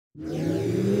In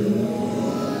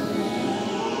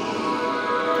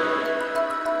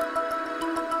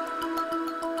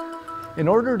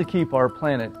order to keep our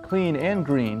planet clean and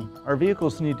green, our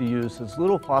vehicles need to use as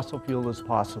little fossil fuel as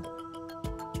possible.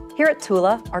 Here at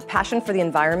Tula, our passion for the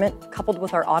environment, coupled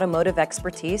with our automotive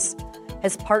expertise,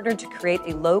 has partnered to create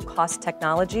a low-cost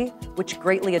technology which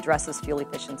greatly addresses fuel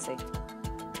efficiency.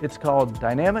 It's called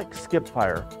dynamic skip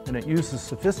fire, and it uses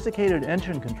sophisticated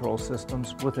engine control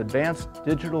systems with advanced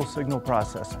digital signal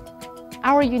processing.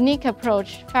 Our unique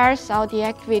approach fires out the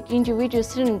activate individual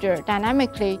cylinder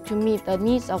dynamically to meet the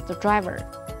needs of the driver.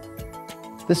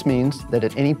 This means that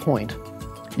at any point,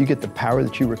 you get the power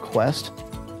that you request,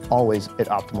 always at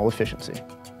optimal efficiency.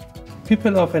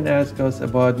 People often ask us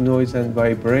about noise and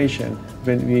vibration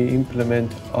when we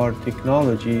implement our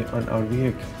technology on our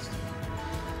vehicles.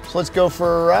 So let's go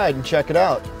for a ride and check it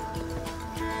out.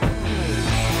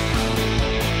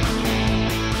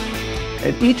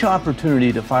 At each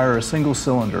opportunity to fire a single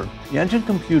cylinder, the engine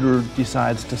computer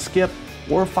decides to skip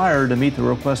or fire to meet the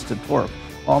requested torque,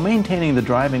 while maintaining the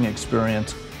driving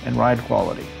experience and ride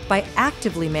quality. By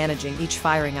actively managing each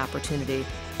firing opportunity,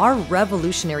 our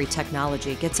revolutionary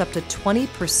technology gets up to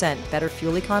 20% better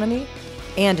fuel economy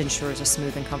and ensures a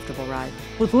smooth and comfortable ride.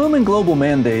 With looming global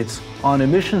mandates on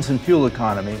emissions and fuel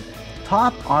economy,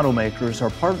 top automakers are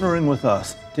partnering with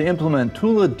us to implement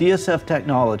Tula DSF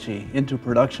technology into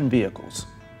production vehicles.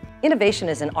 Innovation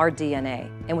is in our DNA,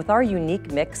 and with our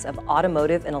unique mix of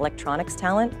automotive and electronics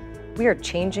talent, we are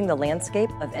changing the landscape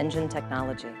of engine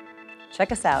technology.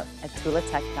 Check us out at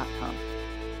tulatech.com.